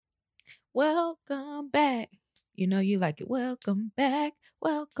Welcome back. You know you like it. Welcome back.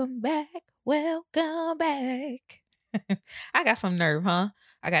 Welcome back. Welcome back. I got some nerve, huh?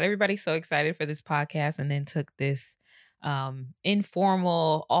 I got everybody so excited for this podcast and then took this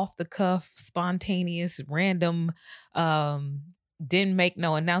informal, off the cuff, spontaneous, random didn't make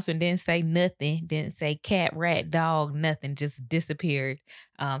no announcement, didn't say nothing, didn't say cat, rat, dog, nothing, just disappeared.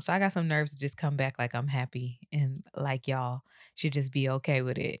 So I got some nerves to just come back like I'm happy and like y'all should just be okay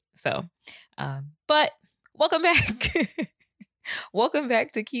with it. So, but welcome back. Welcome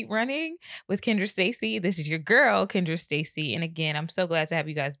back to Keep Running with Kendra Stacy. This is your girl, Kendra Stacy. And again, I'm so glad to have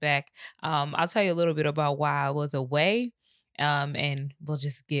you guys back. I'll tell you a little bit about why I was away, and we'll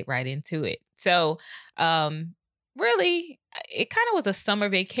just get right into it. So, really, it kind of was a summer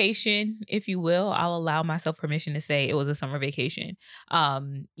vacation, if you will. I'll allow myself permission to say it was a summer vacation.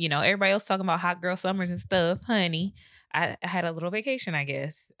 Everybody else talking about hot girl summers and stuff, honey. I had a little vacation, I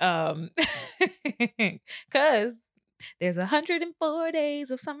guess. Cause there's 104 days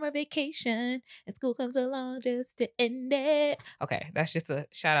of summer vacation and school comes along just to end it. Okay, that's just a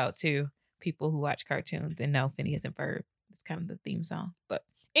shout out to people who watch cartoons and know Phineas and Ferb. It's kind of the theme song. But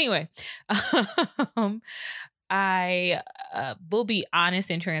anyway, I will be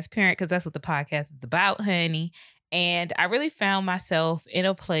honest and transparent because that's what the podcast is about, honey. And I really found myself in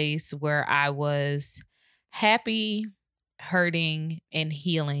a place where I was happy, hurting, and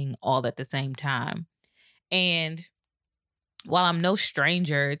healing all at the same time. And while I'm no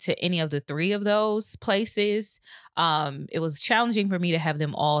stranger to any of the three of those places, it was challenging for me to have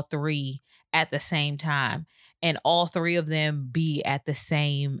them all three at the same time and all three of them be at the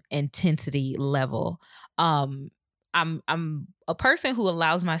same intensity level. I'm a person who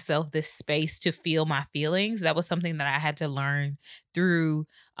allows myself this space to feel my feelings. That was something that I had to learn through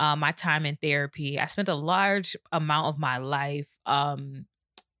my time in therapy. I spent a large amount of my life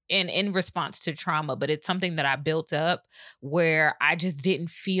in response to trauma, but it's something that I built up where I just didn't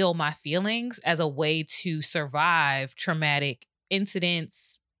feel my feelings as a way to survive traumatic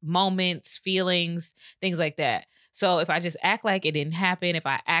incidents, moments, feelings, things like that. So if I just act like it didn't happen, if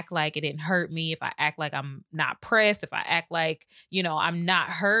I act like it didn't hurt me, if I act like I'm not pressed, if I act like, I'm not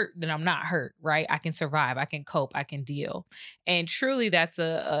hurt, then I'm not hurt, right? I can survive, I can cope, I can deal. And truly that's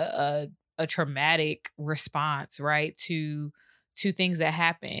a traumatic response, right? To things that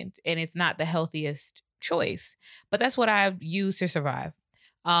happened, and it's not the healthiest choice, but that's what I've used to survive.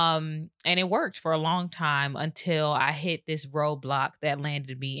 And it worked for a long time until I hit this roadblock that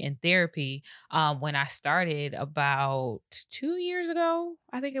landed me in therapy. When I started about 2 years ago,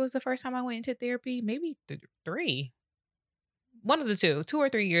 I think it was the first time I went into therapy, maybe three, one of the two, 2 or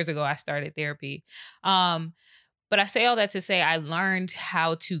 3 years ago, I started therapy. But I say all that to say I learned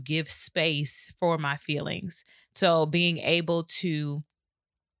how to give space for my feelings. So being able to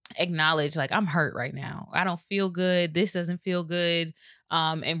acknowledge, like, I'm hurt right now. I don't feel good. This doesn't feel good.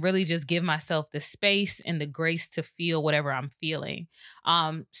 And really just give myself the space and the grace to feel whatever I'm feeling.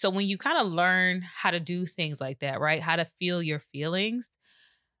 So when you kind of learn how to do things like that, right? How to feel your feelings,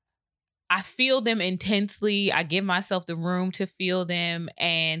 I feel them intensely. I give myself the room to feel them.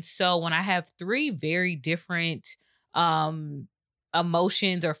 And so when I have three very different um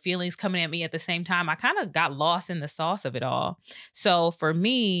emotions or feelings coming at me at the same time, I kind of got lost in the sauce of it all. So for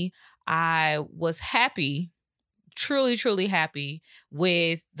me, I was happy, truly, truly happy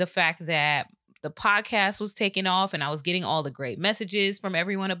with the fact that the podcast was taking off and I was getting all the great messages from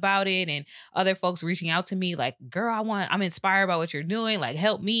everyone about it and other folks reaching out to me like, girl, I'm inspired by what you're doing. Like,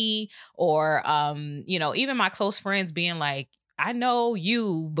 help me. Or, even my close friends being like, I know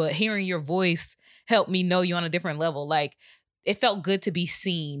you, but hearing your voice helped me know you on a different level. Like, it felt good to be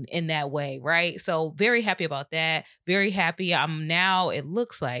seen in that way, right? So very happy about that. Very happy. I'm now, it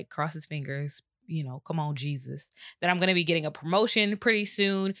looks like, cross his fingers, come on, Jesus, that I'm going to be getting a promotion pretty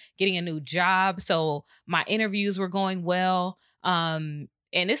soon, getting a new job. So my interviews were going well.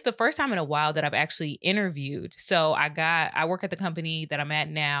 And it's the first time in a while that I've actually interviewed. So I work at the company that I'm at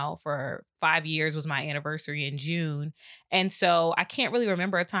now for 5 years, was my anniversary in June. And so I can't really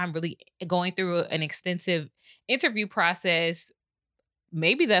remember a time really going through an extensive interview process,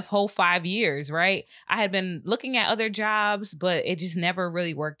 maybe the whole 5 years, right? I had been looking at other jobs, but it just never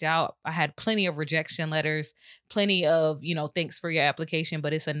really worked out. I had plenty of rejection letters, plenty of, thanks for your application,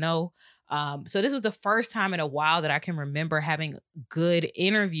 but it's a no. So this was the first time in a while that I can remember having good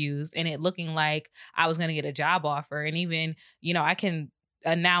interviews and it looking like I was going to get a job offer. And even, I can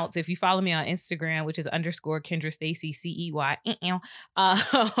announce, if you follow me on Instagram, which is _Kendra Stacy, CEY,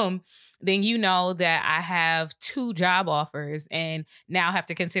 then you know that I have 2 job offers and now have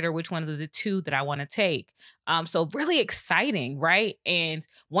to consider which one of the 2 that I want to take. So really exciting, right? And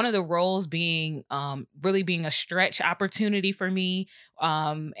one of the roles being really being a stretch opportunity for me,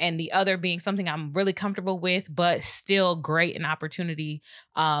 and the other being something I'm really comfortable with, but still great an opportunity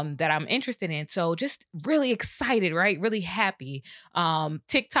that I'm interested in. So just really excited, right? Really happy.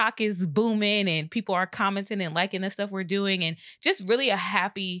 TikTok is booming and people are commenting and liking the stuff we're doing, and just really a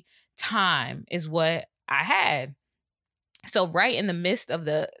happy time is what I had. So right in the midst of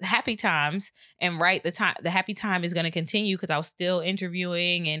the happy times, and right the happy time is going to continue because I was still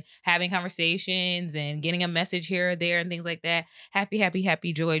interviewing and having conversations and getting a message here or there and things like that. Happy, happy,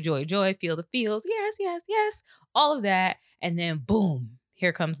 happy, joy, joy, joy, feel the feels. Yes, yes, yes. All of that. And then boom,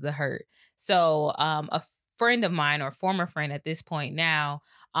 here comes the hurt. So a friend of mine, or former friend at this point now,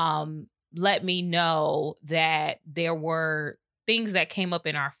 let me know that there were things that came up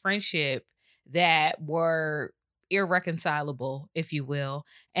in our friendship that were irreconcilable, if you will,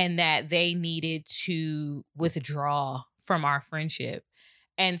 and that they needed to withdraw from our friendship.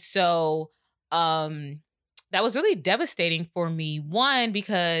 And so that was really devastating for me. One,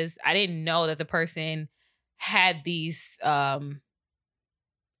 because I didn't know that the person had these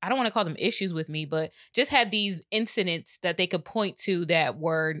I don't want to call them issues with me, but just had these incidents that they could point to that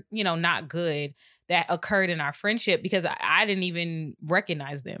were, not good, that occurred in our friendship, because I didn't even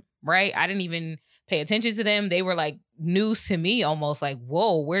recognize them, right? I didn't even pay attention to them. They were like news to me, almost like,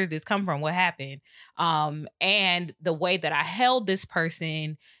 whoa, where did this come from? What happened? And the way that I held this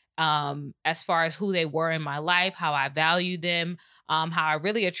person, as far as who they were in my life, how I valued them, how I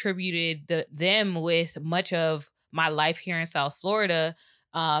really attributed them with much of my life here in South Florida.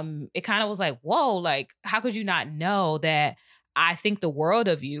 It kind of was like, whoa, like, how could you not know that I think the world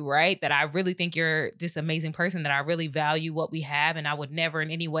of you, right? That I really think you're this amazing person, that I really value what we have, and I would never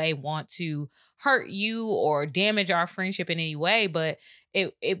in any way want to hurt you or damage our friendship in any way. But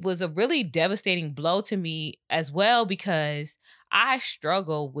it was a really devastating blow to me as well, because I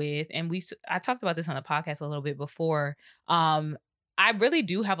struggle with, and I talked about this on the podcast a little bit before. I really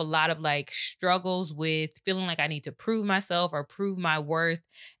do have a lot of like struggles with feeling like I need to prove myself or prove my worth.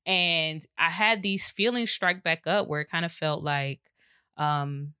 And I had these feelings strike back up where it kind of felt like,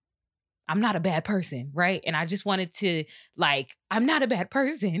 um, I'm not a bad person, right? And I just wanted to, like, I'm not a bad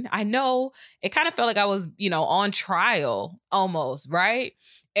person. I know it kind of felt like I was, on trial almost, right?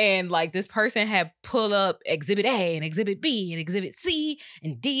 And like this person had pulled up exhibit A and exhibit B and exhibit C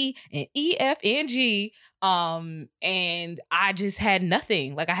and D and E, F, and G. And I just had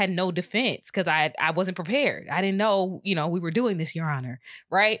nothing. Like I had no defense because I wasn't prepared. I didn't know, we were doing this, Your Honor.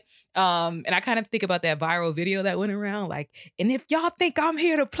 Right. And I kind of think about that viral video that went around, like, and if y'all think I'm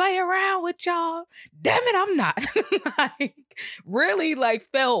here to play around with y'all, damn it, I'm not. Like, really, like,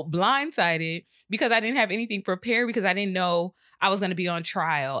 felt blindsided because I didn't have anything prepared, because I didn't know I was going to be on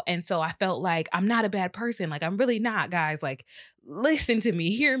trial. And so I felt like I'm not a bad person. Like, I'm really not, guys. Like, listen to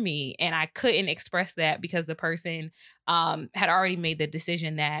me, hear me. And I couldn't express that because the person had already made the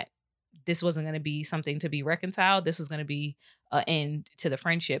decision that this wasn't going to be something to be reconciled. This was going to be an end to the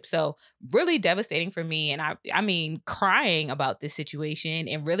friendship. So really devastating for me. And I mean, crying about this situation,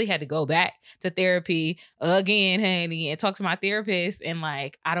 and really had to go back to therapy again, honey, and talk to my therapist. And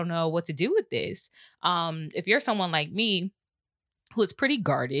like, I don't know what to do with this. If you're someone like me who is pretty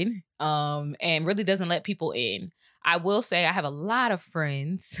guarded, and really doesn't let people in, I will say I have a lot of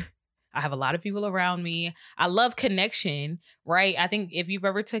friends. I have a lot of people around me. I love connection, right? I think if you've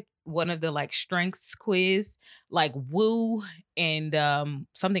ever took one of the like strengths quiz, like Woo and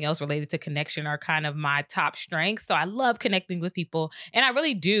something else related to connection are kind of my top strengths. So I love connecting with people. And I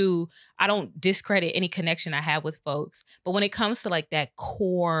really do. I don't discredit any connection I have with folks. But when it comes to like that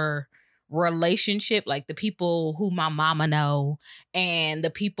core relationship, like the people who my mama know and the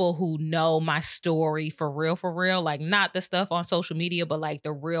people who know my story for real, like not the stuff on social media, but like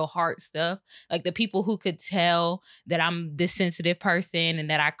the real heart stuff, like the people who could tell that I'm this sensitive person and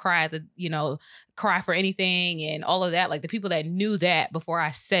that I cry for anything and all of that, like the people that knew that before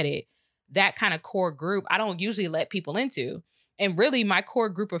I said it, that kind of core group, I don't usually let people into. And really my core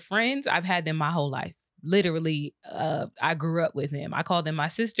group of friends, I've had them my whole life. Literally, I grew up with them. I call them my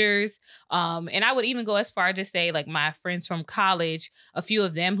sisters. And I would even go as far to say like my friends from college, a few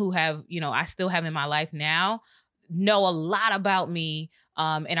of them who have, I still have in my life now, know a lot about me,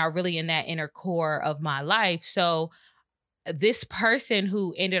 and are really in that inner core of my life. So this person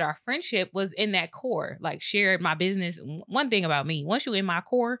who ended our friendship was in that core, like shared my business. One thing about me, once you're in my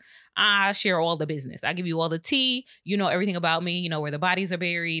core, I share all the business. I give you all the tea. You know everything about me. You know where the bodies are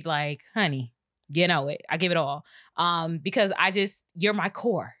buried. Like, honey, it. I give it all. Because you're my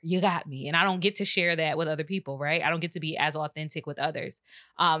core. You got me. And I don't get to share that with other people, right? I don't get to be as authentic with others.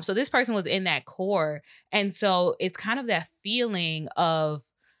 So this person was in that core. And so it's kind of that feeling of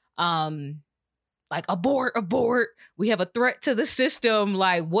um like abort, abort. We have a threat to the system.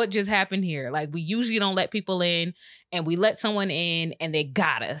 Like, what just happened here? Like, we usually don't let people in, and we let someone in and they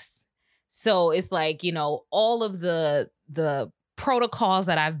got us. So it's like, all of the protocols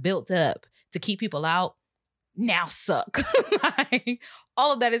that I've built up to keep people out now suck. Like,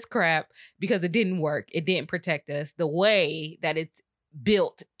 all of that is crap because it didn't work. It didn't protect us the way that it's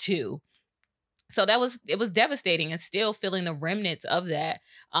built to. So it was devastating, and still feeling the remnants of that,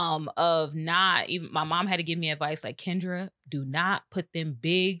 of not even, my mom had to give me advice like, Kendra, do not put them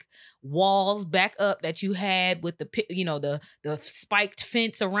big walls back up that you had with the spiked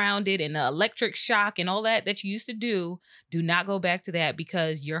fence around it and the electric shock and all that you used to do. Do not go back to that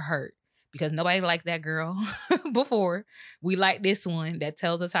because you're hurt. Because nobody liked that girl before. We like this one that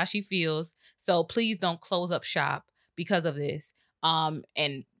tells us how she feels. So please don't close up shop because of this.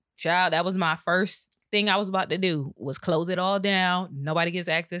 And child, that was my first thing I was about to do, was close it all down. Nobody gets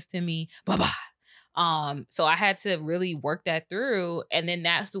access to me. Bye-bye. So I had to really work that through. And then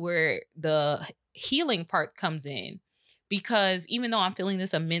that's where the healing part comes in. Because even though I'm feeling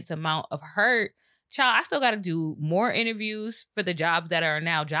this immense amount of hurt, child, I still got to do more interviews for the jobs that are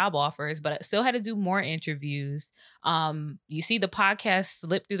now job offers, but I still had to do more interviews. You see the podcast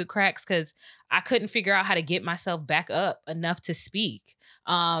slip through the cracks because I couldn't figure out how to get myself back up enough to speak.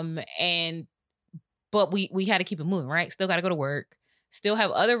 But we had to keep it moving, right? Still got to go to work. Still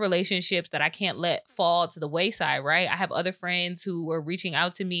have other relationships that I can't let fall to the wayside, right? I have other friends who were reaching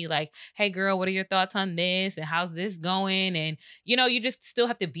out to me like, hey girl, what are your thoughts on this? And how's this going? And, you just still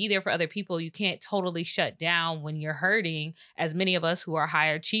have to be there for other people. You can't totally shut down when you're hurting, as many of us who are high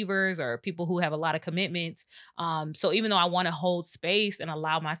achievers or people who have a lot of commitments. So even though I want to hold space and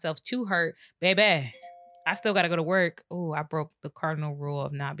allow myself to hurt, baby, I still got to go to work. Oh, I broke the cardinal rule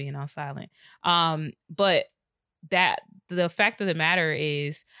of not being on silent. But that the fact of the matter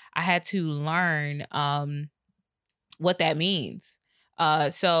is I had to learn what that means.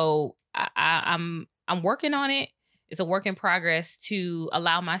 So I'm working on it. It's a work in progress to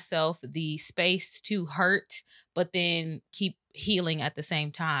allow myself the space to hurt, but then keep healing at the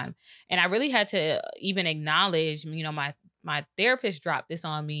same time. And I really had to even acknowledge, my therapist dropped this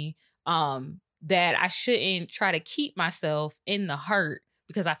on me, that I shouldn't try to keep myself in the hurt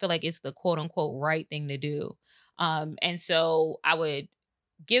because I feel like it's the quote unquote right thing to do. And so I would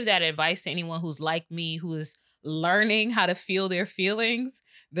give that advice to anyone who's like me, who is learning how to feel their feelings,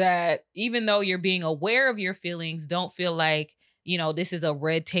 that even though you're being aware of your feelings, don't feel like, this is a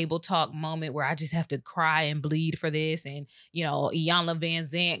red table talk moment where I just have to cry and bleed for this. And, Iyanla Van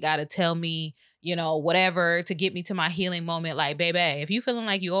Zant got to tell me, whatever to get me to my healing moment. Like, baby, if you feeling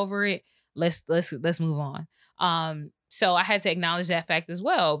like you over it, let's move on. So I had to acknowledge that fact as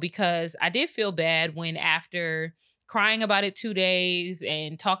well, because I did feel bad when, after crying about it 2 days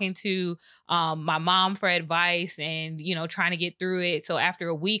and talking to my mom for advice and, trying to get through it. So after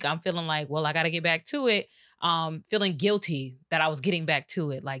a week, I'm feeling like, well, I got to get back to it. Feeling guilty that I was getting back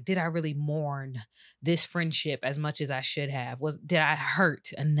to it. Like, did I really mourn this friendship as much as I should have? Did I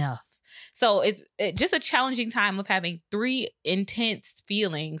hurt enough? So it's just a challenging time of having 3 intense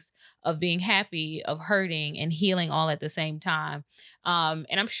feelings of being happy, of hurting, and healing all at the same time. And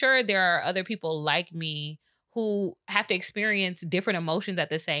I'm sure there are other people like me who have to experience different emotions at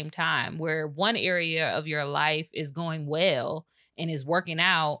the same time, where one area of your life is going well and is working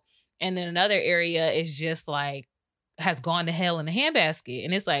out, and then another area is just like, has gone to hell in a handbasket.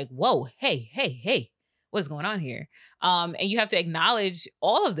 And it's like, whoa, hey, what's going on here? And you have to acknowledge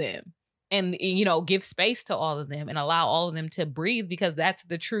all of them. And, give space to all of them and allow all of them to breathe, because that's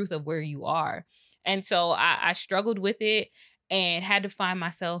the truth of where you are. And so I struggled with it and had to find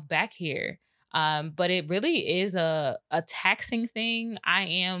myself back here. But it really is a taxing thing. I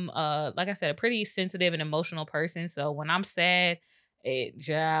am, like I said, a pretty sensitive and emotional person. So when I'm sad,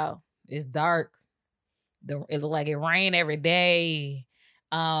 it's dark. It look like it rain every day.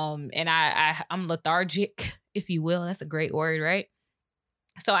 And I'm lethargic, if you will. That's a great word, right?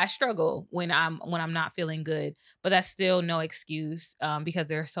 So I struggle when I'm not feeling good, but that's still no excuse, because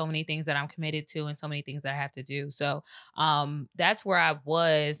there are so many things that I'm committed to and so many things that I have to do. So that's where I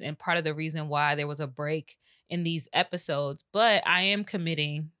was, and part of the reason why there was a break in these episodes. But I am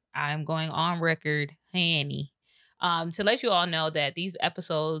committing. I'm going on record, honey, to let you all know that these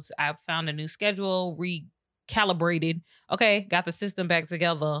episodes, I've found a new schedule, recalibrated. Okay, got the system back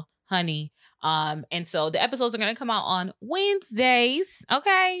together, honey. And so the episodes are going to come out on Wednesdays.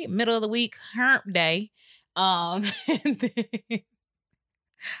 Okay. Middle of the week, hump day. And then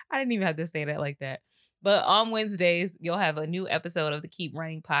I didn't even have to say that like that. But on Wednesdays, you'll have a new episode of the Keep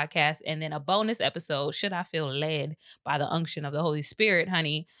Running podcast and then a bonus episode, should I feel led by the unction of the Holy Spirit,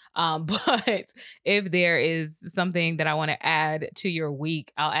 honey. But if there is something that I want to add to your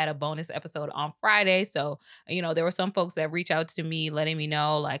week, I'll add a bonus episode on Friday. So, there were some folks that reach out to me letting me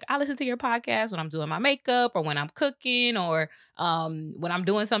know, like, I listen to your podcast when I'm doing my makeup or when I'm cooking or when I'm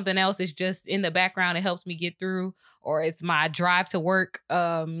doing something else. It's just in the background. It helps me get through, or it's my drive to work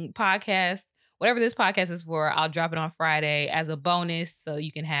podcast. Whatever this podcast is for, I'll drop it on Friday as a bonus so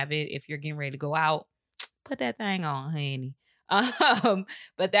you can have it if you're getting ready to go out. Put that thing on, honey.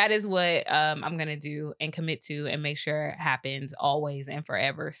 But that is what I'm going to do and commit to and make sure it happens always and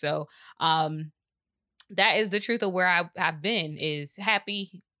forever. So that is the truth of where I've been, is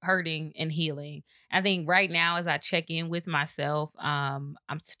happy, hurting, and healing. I think right now as I check in with myself, I'm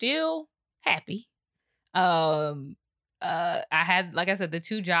still happy. I had, like I said, the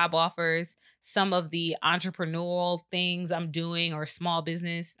 2 job offers, some of the entrepreneurial things I'm doing, or small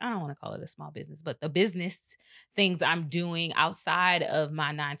business. I don't want to call it a small business, but the business things I'm doing outside of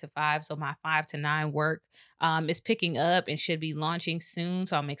my 9 to 5. So my 5 to 9 work is picking up and should be launching soon.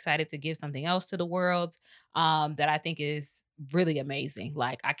 So I'm excited to give something else to the world that I think is really amazing.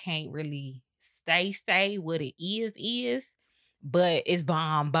 Like, I can't really say what it is, but it's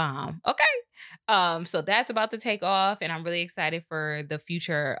bomb. Okay. So that's about to take off, and I'm really excited for the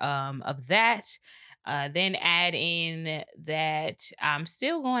future of that. Then add in that I'm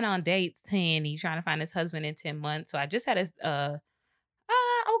still going on dates, and he's trying to find his husband in 10 months. So I just had I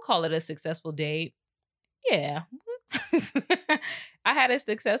would call it a successful date. Yeah. I had a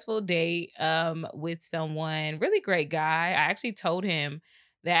successful date with someone, really great guy. I actually told him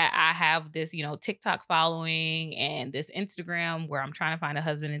that I have this, TikTok following and this Instagram where I'm trying to find a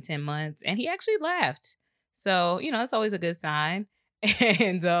husband in 10 months. And he actually laughed. So, that's always a good sign.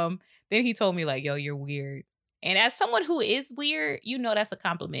 And then he told me, like, yo, you're weird. And as someone who is weird, that's a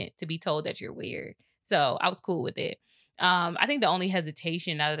compliment to be told that you're weird. So I was cool with it. I think the only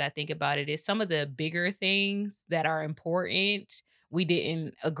hesitation, now that I think about it, is some of the bigger things that are important we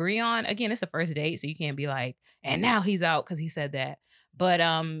didn't agree on. Again, it's a first date, so you can't be like, and now he's out because he said that. But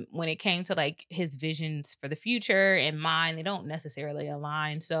when it came to like his visions for the future and mine, they don't necessarily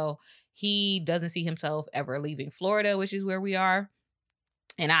align. So he doesn't see himself ever leaving Florida, which is where we are.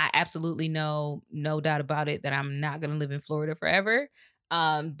 And I absolutely know, no doubt about it, that I'm not going to live in Florida forever.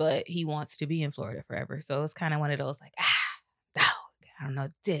 But he wants to be in Florida forever. So it's kind of one of those like, dog, I don't know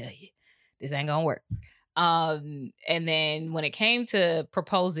what to tell you. This ain't going to work. And then when it came to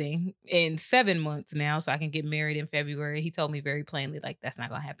proposing in 7 months now, so I can get married in February, he told me very plainly, like, that's not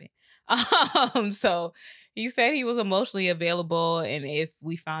going to happen. So he said he was emotionally available. And if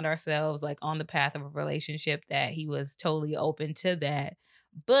we found ourselves like on the path of a relationship, that he was totally open to that.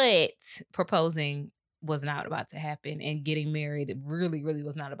 But proposing was not about to happen, and getting married really, really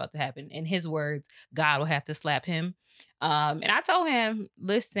was not about to happen. In his words, God will have to slap him. And I told him,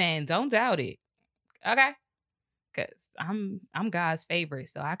 listen, don't doubt it. Okay. Cause I'm God's favorite.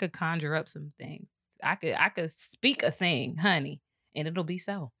 So I could conjure up some things. I could speak a thing, honey, and it'll be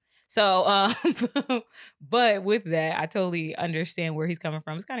so. So, but with that, I totally understand where he's coming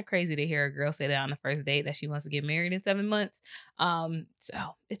from. It's kind of crazy to hear a girl say that on the first date, that she wants to get married in 7 months.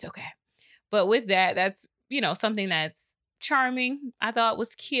 So it's okay. But with that, that's, something that's charming. I thought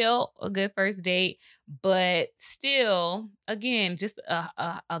was cute, a good first date, but still, again, just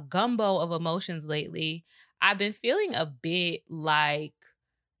a gumbo of emotions lately. I've been feeling a bit like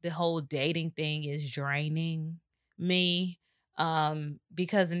the whole dating thing is draining me,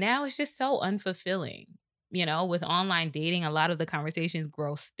 because now it's just so unfulfilling. With online dating, a lot of the conversations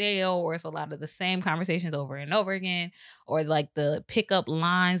grow stale, or it's a lot of the same conversations over and over again, or like the pickup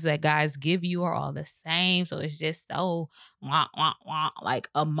lines that guys give you are all the same. So it's just so wah, wah, wah, like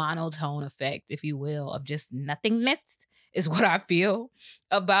a monotone effect, if you will, of just nothingness is what I feel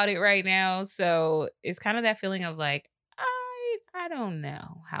about it right now. So it's kind of that feeling of like, I don't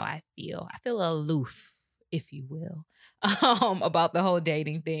know how I feel. I feel aloof, if you will, about the whole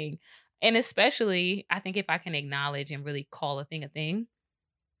dating thing. And especially, I think if I can acknowledge and really call a thing,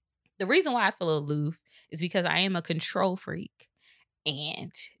 the reason why I feel aloof is because I am a control freak.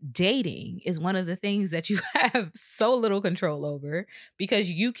 And dating is one of the things that you have so little control over, because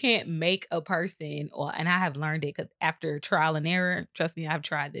you can't make a person, and I have learned it after trial and error. Trust me, I've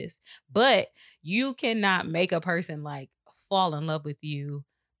tried this. But you cannot make a person like fall in love with you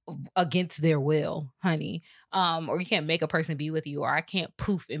against their will, honey. Or you can't make a person be with you, or I can't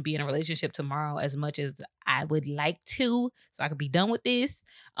poof and be in a relationship tomorrow as much as I would like to, so I could be done with this.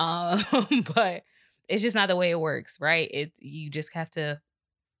 But it's just not the way it works, right? You just have to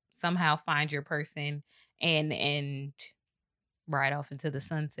somehow find your person and ride off into the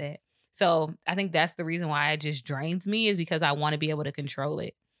sunset. So I think that's the reason why it just drains me, is because I want to be able to control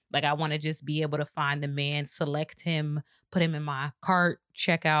it. Like I want to just be able to find the man, select him, put him in my cart,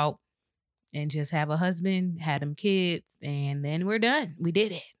 check out, and just have a husband, had them kids, and then we're done. We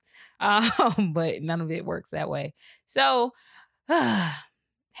did it. But none of it works that way. So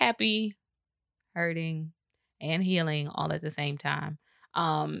happy, hurting, and healing all at the same time.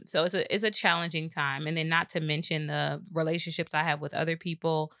 So it's a challenging time. And then not to mention the relationships I have with other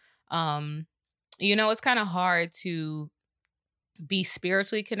people. Um, it's kind of hard to be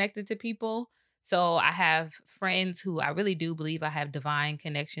spiritually connected to people. So I have friends who I really do believe I have divine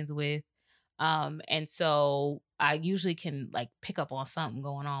connections with. And so I usually can like pick up on something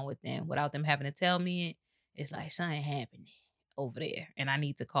going on with them without them having to tell me it. It's like something happening over there and I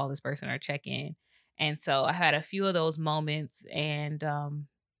need to call this person or check in. And so I had a few of those moments, and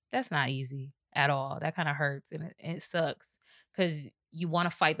that's not easy at all. That kind of hurts, and it sucks because you want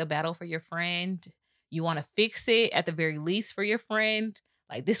to fight the battle for your friend. You want to fix it at the very least for your friend.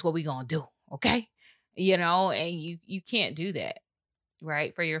 Like, this is what we gonna do, okay? And you can't do that,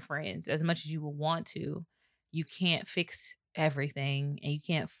 right? For your friends, as much as you will want to, you can't fix everything and you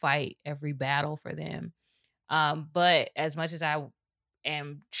can't fight every battle for them. But as much as I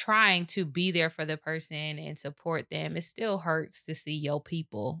am trying to be there for the person and support them, it still hurts to see your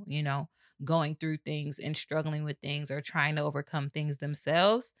people, going through things and struggling with things or trying to overcome things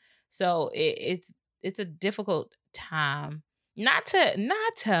themselves. So it's a difficult time. Not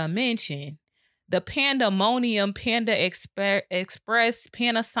to mention the pandemonium, Panda Express,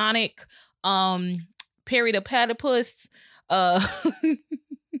 Panasonic, Perry the Platypus, uh,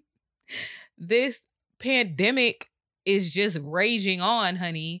 this pandemic is just raging on,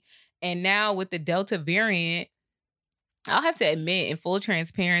 honey. And now with the Delta variant, I'll have to admit, in full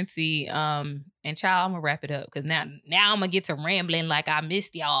transparency, and child, I'm gonna wrap it up because now I'm gonna get to rambling like I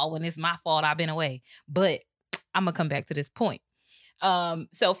missed y'all when it's my fault I've been away. But I'm gonna come back to this point.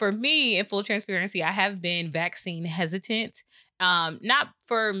 So for me, in full transparency, I have been vaccine hesitant. Not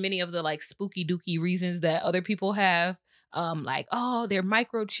for many of the like spooky dooky reasons that other people have. Like, oh, they're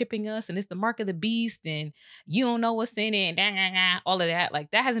microchipping us and it's the mark of the beast and you don't know what's in it, and all of that.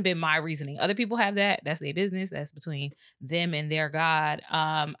 Like, that hasn't been my reasoning. Other people have that. That's their business. That's between them and their God.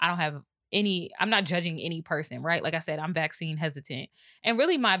 I don't have I'm not judging any person, right? Like I said, I'm vaccine hesitant. And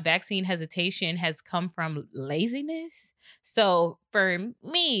really my vaccine hesitation has come from laziness. So for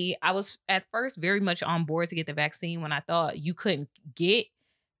me, I was at first very much on board to get the vaccine when I thought you couldn't get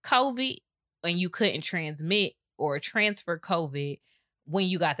COVID and you couldn't transmit or transfer COVID when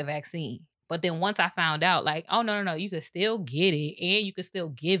you got the vaccine. But then once I found out, like, oh, no, you could still get it and you could still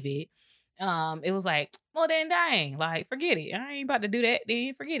give it. It was like, well, then dang, like, forget it. I ain't about to do that.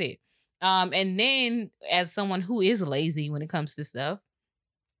 Then forget it. And then as someone who is lazy when it comes to stuff,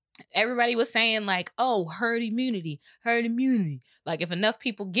 everybody was saying like, oh, herd immunity. Like, if enough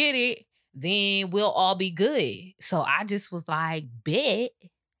people get it, then we'll all be good. So I just was like, bet,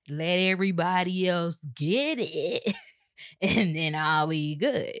 let everybody else get it and then I'll be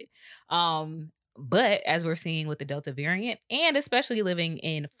good. But as we're seeing with the Delta variant, and especially living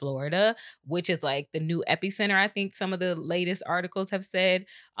in Florida, which is like the new epicenter, I think some of the latest articles have said,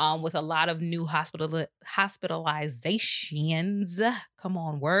 with a lot of new hospitalizations, come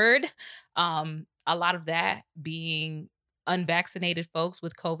on, word, a lot of that being unvaccinated folks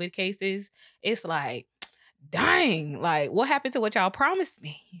with COVID cases. It's like, dang, like, what happened to what y'all promised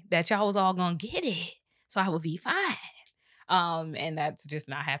me? That y'all was all gonna get it so I would be fine. And that's just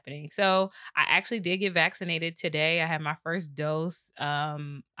not happening. So I actually did get vaccinated today. I had my first dose. I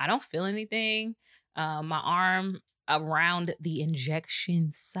don't feel anything. My arm around the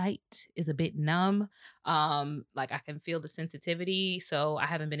injection site is a bit numb. Like, I can feel the sensitivity. So I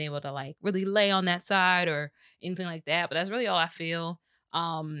haven't been able to like really lay on that side or anything like that. But that's really all I feel.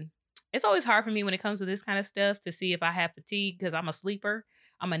 It's always hard for me when it comes to this kind of stuff to see if I have fatigue because I'm a sleeper.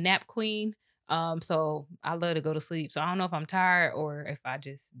 I'm a nap queen. So I love to go to sleep. So I don't know if I'm tired or if I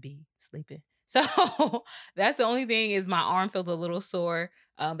just be sleeping. So that's the only thing, is my arm feels a little sore.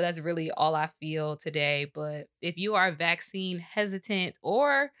 But that's really all I feel today. But if you are vaccine hesitant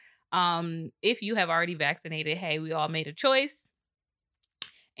or if you have already vaccinated, hey, we all made a choice.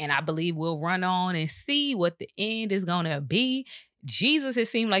 And I believe we'll run on and see what the end is going to be. Jesus, it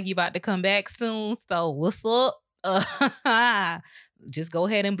seemed like you about to come back soon. So what's up? Just go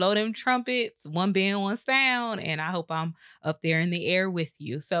ahead and blow them trumpets, one band, one sound, and I hope I'm up there in the air with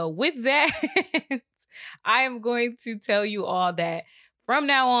you. So with that, I am going to tell you all that From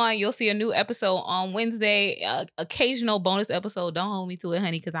now on, you'll see a new episode on Wednesday, occasional bonus episode. Don't hold me to it,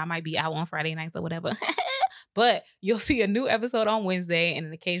 honey, because I might be out on Friday nights or whatever. But you'll see a new episode on Wednesday, and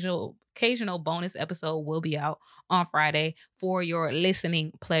an occasional bonus episode will be out on Friday for your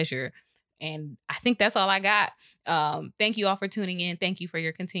listening pleasure. And I think that's all I got. Thank you all for tuning in. Thank you for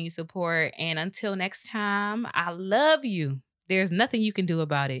your continued support. And until next time, I love you. There's nothing you can do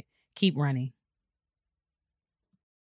about it. Keep running.